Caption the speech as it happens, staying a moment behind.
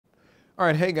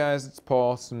Alright, hey guys, it's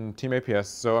Paul from Team APS.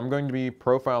 So I'm going to be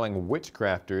profiling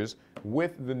Witchcrafters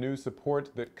with the new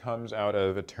support that comes out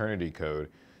of Eternity Code.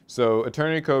 So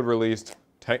Eternity Code released,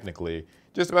 technically,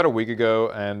 just about a week ago,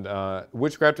 and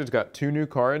Witchcrafters got two new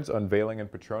cards, Unveiling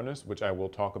and Patronus, which I will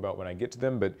talk about when I get to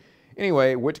them. But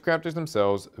anyway, Witchcrafters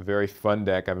themselves, a very fun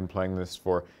deck. I've been playing this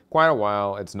for quite a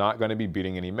while. It's not going to be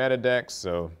beating any meta decks,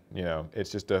 so,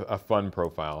 it's just a fun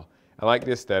profile. I like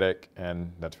the aesthetic,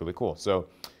 and that's really cool. So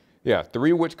yeah, 3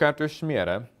 Witchcrafter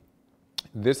Shmieta.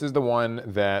 This is the one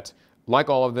that, like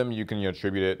all of them, you can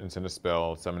tribute it and send a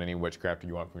spell, summon any Witchcrafter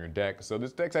you want from your deck. So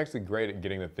this deck's actually great at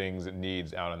getting the things it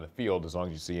needs out on the field as long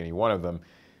as you see any one of them.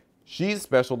 She's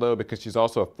special though because she's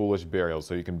also a Foolish Burial,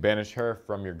 so you can banish her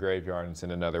from your graveyard and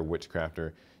send another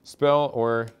Witchcrafter spell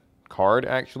or card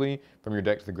actually from your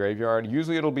deck to the graveyard.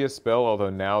 Usually it'll be a spell,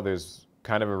 although now there's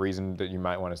kind of a reason that you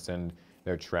might want to send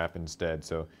their trap instead.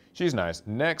 So she's nice.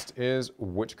 Next is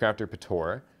Witchcrafter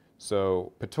Pator.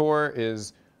 So Pator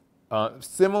is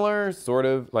similar, sort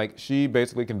of, like she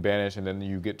basically can banish and then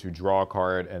you get to draw a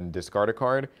card and discard a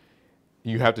card.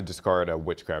 You have to discard a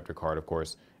Witchcrafter card, of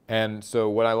course. And so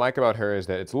what I like about her is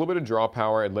that it's a little bit of draw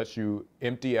power. It lets you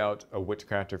empty out a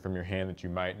Witchcrafter from your hand that you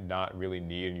might not really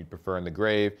need and you'd prefer in the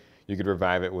grave. You could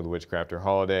revive it with Witchcrafter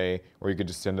Holiday, or you could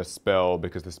just send a spell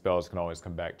because the spells can always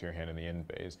come back to your hand in the end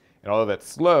phase. And although that's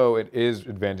slow, it is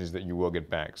advantage that you will get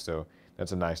back. So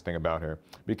that's a nice thing about her.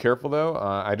 Be careful though.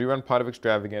 I do run Pot of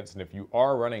Extravagance, and if you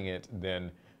are running it,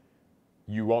 then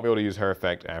you won't be able to use her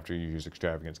effect after you use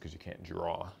Extravagance because you can't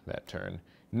draw that turn.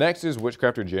 Next is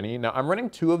Witchcrafter Jenny. Now I'm running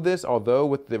 2 of this, although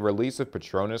with the release of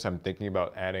Patronus, I'm thinking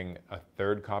about adding a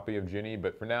 3rd copy of Jenny,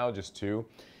 but for now, just 2.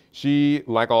 She,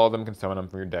 like all of them, can summon them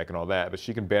from your deck and all that, but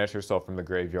she can banish herself from the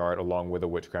graveyard along with a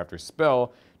Witchcrafter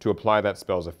spell to apply that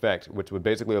spell's effect, which would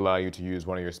basically allow you to use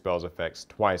one of your spell's effects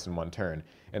twice in one turn.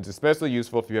 And it's especially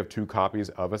useful if you have 2 copies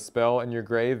of a spell in your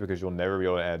grave because you'll never be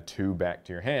able to add 2 back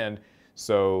to your hand.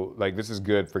 So, like, this is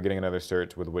good for getting another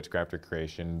search with Witchcrafter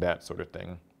creation, that sort of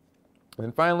thing. And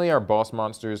then finally, our boss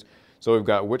monsters. So we've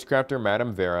got Witchcrafter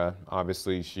Madame Vera.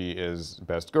 Obviously, she is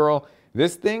best girl.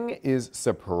 This thing is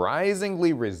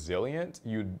surprisingly resilient.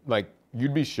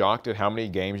 You'd be shocked at how many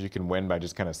games you can win by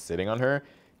just kind of sitting on her.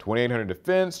 2800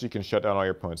 defense. You can shut down all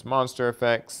your opponent's monster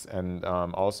effects, and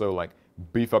also like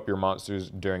beef up your monsters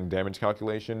during damage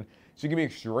calculation. She can be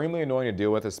extremely annoying to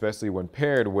deal with, especially when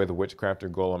paired with Witchcrafter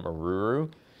Golem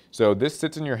Ururu. So this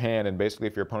sits in your hand, and basically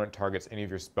if your opponent targets any of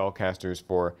your spellcasters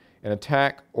for an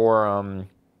attack or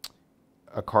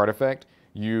a card effect,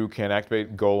 you can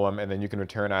activate Golem, and then you can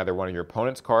return either one of your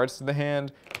opponent's cards to the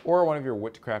hand or one of your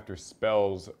Witchcrafter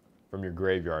spells from your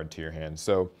graveyard to your hand.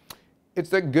 So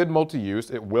it's a good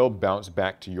multi-use. It will bounce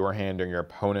back to your hand during your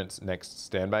opponent's next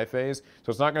standby phase. So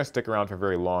it's not going to stick around for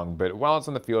very long, but while it's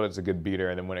on the field, it's a good beater,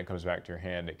 and then when it comes back to your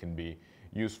hand, it can be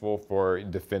useful for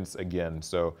defense again.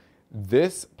 So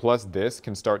this plus this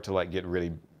can start to like get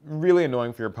really, really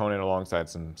annoying for your opponent alongside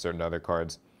some certain other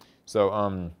cards.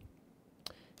 So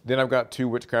then I've got 2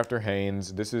 Witchcrafter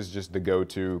Hanes. This is just the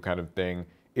go-to kind of thing.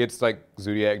 It's like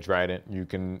Zodiac Trident. You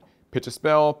can pitch a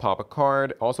spell, pop a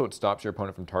card. Also, it stops your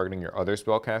opponent from targeting your other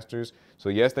spellcasters. So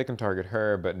yes, they can target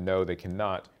her, but no, they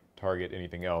cannot target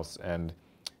anything else. And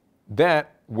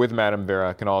that, with Madame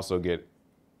Vera, can also get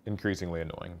increasingly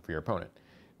annoying for your opponent.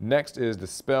 Next is the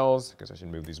spells. I guess I should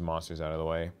move these monsters out of the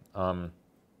way.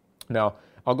 Now,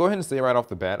 I'll go ahead and say right off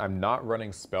the bat, I'm not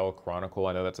running Spell Chronicle.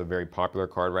 I know that's a very popular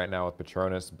card right now with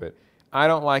Patronus, but I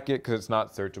don't like it because it's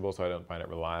not searchable, so I don't find it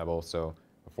reliable. So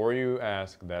before you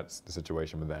ask, that's the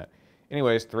situation with that.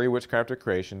 Anyways, 3 Witchcrafter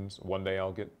Creations. One day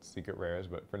I'll get Secret Rares,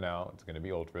 but for now, it's going to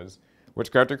be Ultras.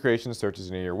 Witchcrafter Creations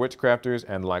searches any of your Witchcrafters,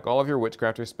 and like all of your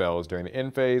Witchcrafter spells, during the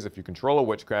end phase, if you control a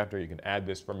Witchcrafter, you can add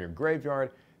this from your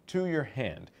graveyard to your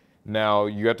hand. Now,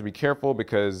 you have to be careful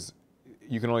because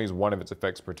you can only use one of its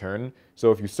effects per turn.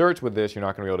 So if you search with this, you're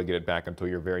not going to be able to get it back until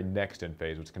your very next end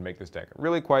phase, which can make this deck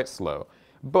really quite slow.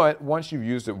 But once you've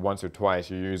used it once or twice,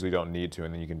 you usually don't need to,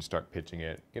 and then you can just start pitching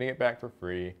it, getting it back for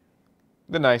free.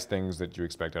 The nice things that you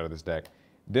expect out of this deck.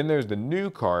 Then there's the new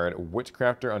card,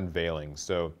 Witchcrafter Unveiling.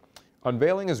 So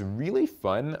Unveiling is really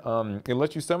fun. It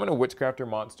lets you summon a Witchcrafter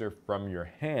monster from your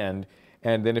hand,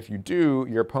 and then if you do,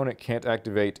 your opponent can't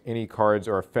activate any cards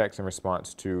or effects in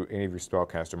response to any of your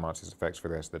spellcaster monster's effects for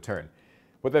the rest of the turn.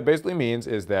 What that basically means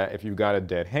is that if you've got a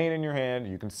dead Hane in your hand,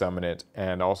 you can summon it,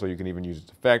 and also you can even use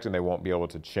its effect and they won't be able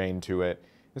to chain to it.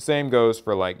 The same goes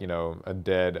for like, a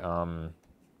dead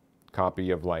copy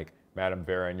of like Madame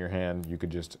Vera in your hand. You could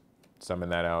just summon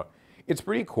that out. It's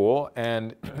pretty cool,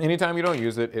 and anytime you don't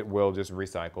use it, it will just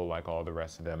recycle like all the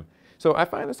rest of them. So I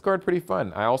find this card pretty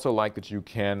fun. I also like that you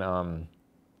can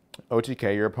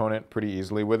OTK your opponent pretty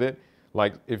easily with it.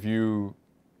 Like if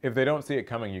they don't see it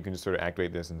coming, you can just sort of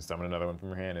activate this and summon another one from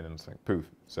your hand, and then it's like poof.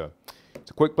 So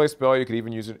it's a quick play spell. You could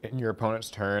even use it in your opponent's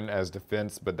turn as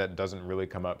defense, but that doesn't really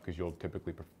come up because you'll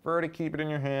typically prefer to keep it in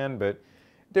your hand, but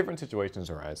different situations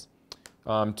arise.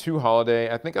 2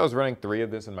 Holiday. I think I was running 3 of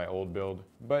this in my old build,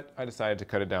 but I decided to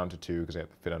cut it down to 2 because I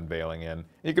have to fit Unveiling in.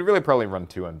 You could really probably run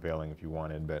 2 Unveiling if you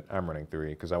wanted, but I'm running 3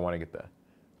 because I want to get the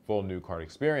full new card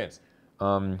experience.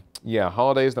 Yeah,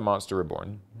 Holiday is the Monster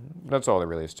Reborn. That's all there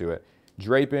really is to it.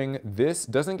 Draping. This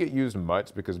doesn't get used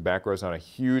much because back row is not a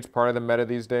huge part of the meta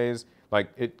these days.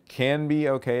 Like, it can be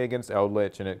okay against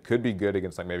Eldritch, and it could be good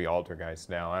against, like, maybe Altergeist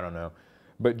now. I don't know.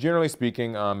 But generally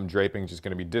speaking, Draping is just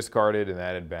going to be discarded and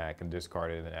added back and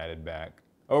discarded and added back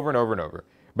over and over and over.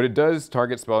 But it does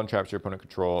target spell and traps your opponent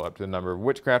control up to the number of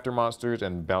Witchcrafter monsters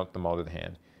and bounce them all to the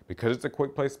hand. Because it's a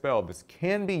quick play spell, this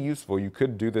can be useful. You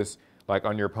could do this like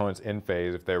on your opponent's end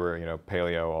phase if they were, you know,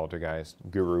 Paleo, Altergeist,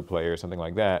 Guru player, something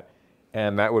like that.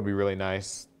 And that would be really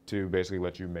nice to basically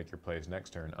let you make your plays next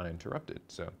turn uninterrupted.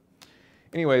 So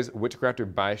anyways,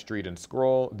 Witchcrafter, Buy Street, and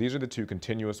Scroll. These are the 2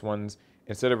 continuous ones.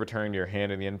 Instead of returning to your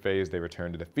hand in the end phase, they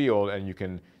return to the field, and you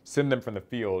can send them from the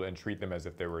field and treat them as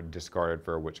if they were discarded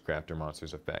for a Witchcrafter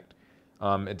monster's effect.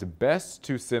 It's best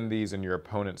to send these in your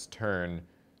opponent's turn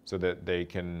so that they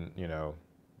can, you know,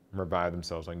 revive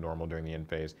themselves like normal during the end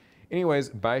phase. Anyways,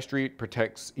 Buy Street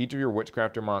protects each of your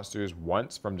Witchcrafter monsters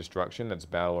once from destruction, that's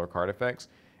battle or card effects.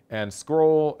 And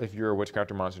Scroll, if your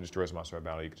Witchcrafter monster destroys a monster by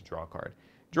battle, you get to draw a card.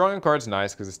 Drawing a card's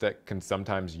nice because this deck can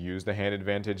sometimes use the hand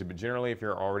advantage, but generally if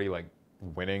you're already like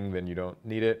winning, then you don't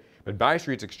need it. But Buy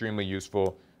Street's extremely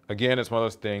useful. Again, it's one of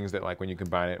those things that like when you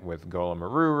combine it with Golem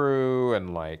Maruru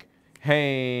and like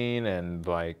Hane and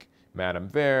like Madame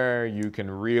Vare, you can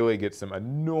really get some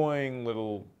annoying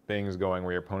little things going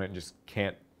where your opponent just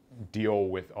can't deal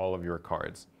with all of your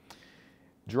cards.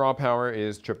 Draw power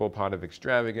is Triple Pot of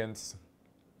Extravagance.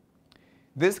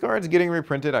 This card's getting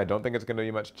reprinted. I don't think it's going to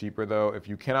be much cheaper though. If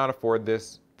you cannot afford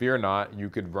this, fear not. You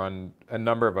could run a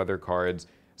number of other cards.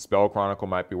 Spell Chronicle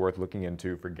might be worth looking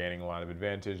into for gaining a lot of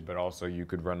advantage, but also you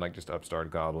could run like just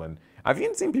Upstart Goblin. I've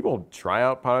even seen people try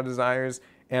out Pot of Desires,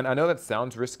 and I know that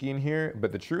sounds risky in here,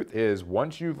 but the truth is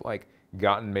once you've like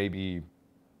gotten maybe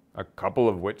a couple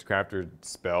of Witchcrafter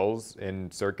spells in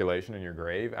circulation in your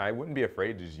grave, I wouldn't be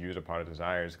afraid to just use a Pot of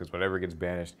Desires because whatever gets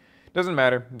banished doesn't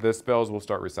matter. The spells will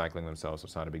start recycling themselves, so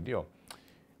it's not a big deal.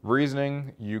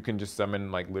 Reasoning, you can just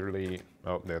summon like literally,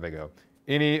 oh, there they go,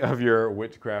 any of your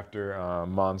Witchcrafter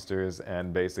monsters,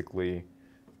 and basically,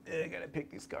 I gotta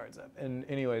pick these cards up. And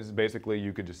anyways, basically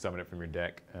you could just summon it from your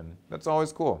deck, and that's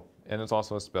always cool. And it's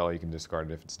also a spell, you can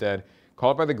discard it if it's dead.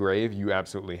 Called by the Grave, you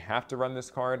absolutely have to run this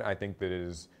card. I think that it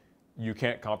is, you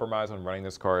can't compromise on running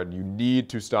this card. You need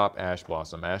to stop Ash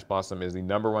Blossom. Ash Blossom is the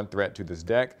 #1 threat to this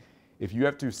deck. If you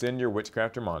have to send your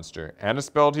Witchcrafter monster and a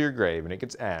spell to your grave and it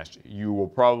gets ashed, you will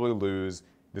probably lose.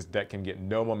 This deck can get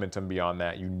no momentum beyond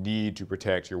that. You need to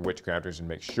protect your Witchcrafters and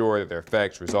make sure that their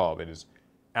effects resolve. It is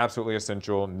absolutely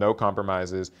essential, no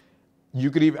compromises.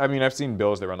 You could even, I mean, I've seen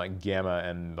builds that run like Gamma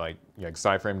and like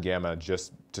Psyframe Gamma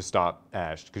just to stop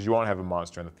Ash, because you won't have a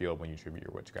monster in the field when you tribute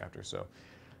your Witchcrafter. So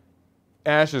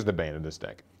Ash is the bane of this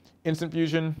deck. Instant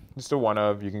Fusion, just a one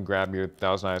of. You can grab your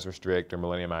Thousand Eyes Restrict or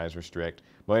Millennium Eyes Restrict.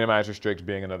 Millennium Eyes Restrict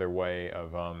being another way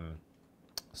of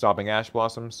stopping Ash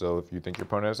Blossom. So if you think your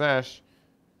opponent has Ash,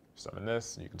 summon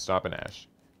this, you can stop an Ash.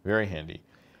 Very handy.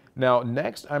 Now,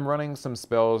 next I'm running some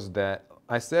spells that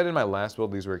I said in my last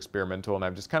build these were experimental, and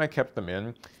I've just kind of kept them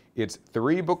in. It's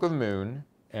 3 Book of Moon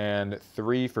and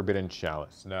 3 Forbidden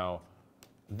Chalice. Now,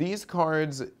 these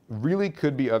cards really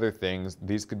could be other things.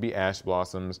 These could be Ash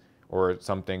Blossoms or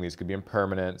something. These could be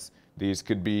Impermanence. These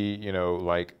could be, you know,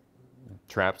 like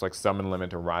traps like Summon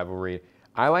Limit or Rivalry.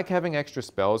 I like having extra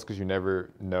spells because you never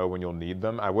know when you'll need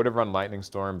them. I would have run Lightning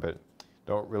Storm, but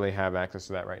don't really have access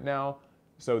to that right now.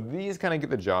 So these kind of get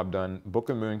the job done. Book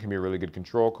of Moon can be a really good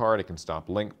control card. It can stop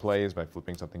link plays by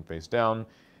flipping something face down.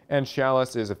 And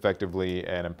Chalice is effectively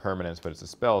an Impermanence, but it's a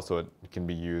spell, so it can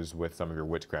be used with some of your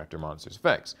Witchcrafter monsters'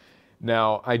 effects.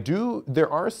 Now, there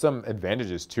are some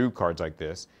advantages to cards like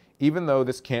this. Even though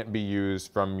this can't be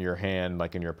used from your hand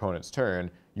like in your opponent's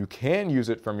turn, you can use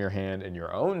it from your hand in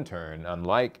your own turn,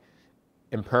 unlike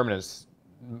Impermanence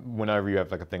whenever you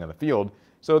have like a thing on the field.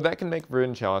 So that can make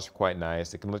Forbidden Chalice quite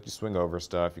nice. It can let you swing over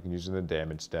stuff. You can use it in the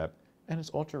damage step. And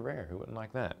it's ultra rare. Who wouldn't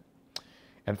like that?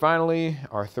 And finally,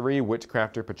 our 3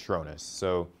 Witchcrafter Patronus.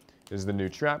 So this is the new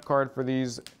trap card for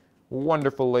these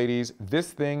wonderful ladies.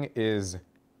 This thing is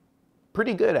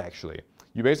pretty good, actually.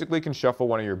 You basically can shuffle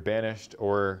one of your banished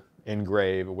or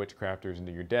engrave Witchcrafters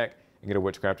into your deck and get a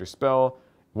Witchcrafter spell.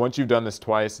 Once you've done this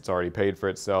twice, it's already paid for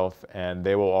itself, and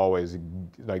they will always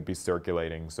like be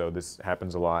circulating, so this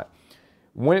happens a lot.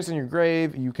 When it's in your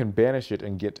grave, you can banish it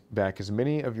and get back as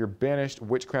many of your banished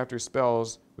Witchcrafter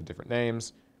spells with different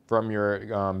names from your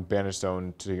banished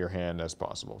zone to your hand as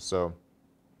possible. So,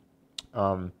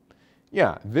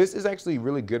 yeah, this is actually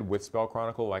really good with Spell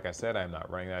Chronicle. Like I said, I'm not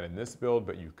running that in this build,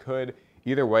 but you could.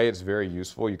 Either way, it's very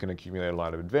useful. You can accumulate a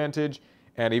lot of advantage,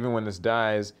 and even when this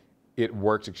dies, it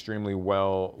works extremely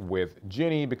well with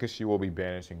Ginny because she will be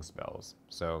banishing spells.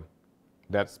 So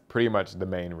that's pretty much the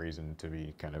main reason to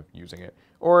be kind of using it.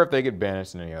 Or if they get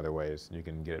banished in any other ways, you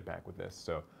can get it back with this.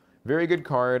 So very good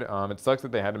card. It sucks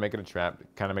that they had to make it a trap. It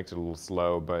kind of makes it a little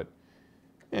slow, but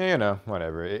you know,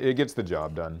 whatever. It gets the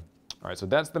job done. All right, so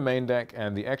that's the main deck,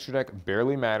 and the extra deck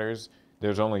barely matters.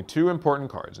 There's only 2 important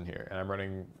cards in here, and I'm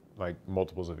running like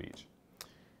multiples of each.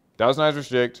 Thousand Eyes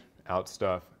Restrict, out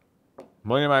stuff.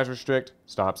 Millennium Eyes Restrict,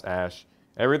 stops Ash.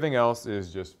 Everything else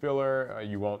is just filler.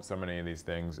 You won't summon any of these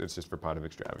things. It's just for Pot of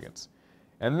Extravagance.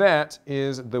 And that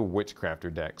is the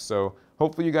Witchcrafter deck. So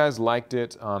hopefully you guys liked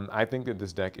it. I think that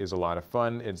this deck is a lot of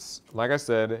fun. It's, like I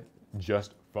said,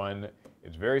 just fun.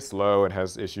 It's very slow. It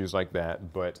has issues like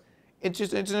that, but it's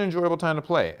an enjoyable time to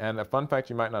play. And a fun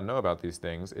fact you might not know about these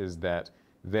things is that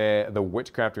the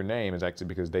Witchcrafter name is actually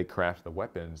because they craft the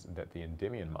weapons that the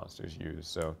Endymion monsters use.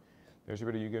 So there's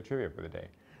your bit of Yu-Gi-Oh! Trivia for the day.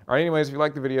 All right, anyways, if you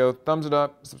liked the video, thumbs it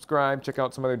up, subscribe, check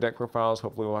out some other deck profiles.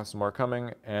 Hopefully we'll have some more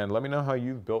coming. And let me know how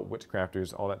you've built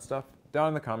Witchcrafters, all that stuff, down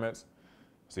in the comments.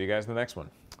 See you guys in the next one.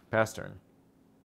 Pass turn.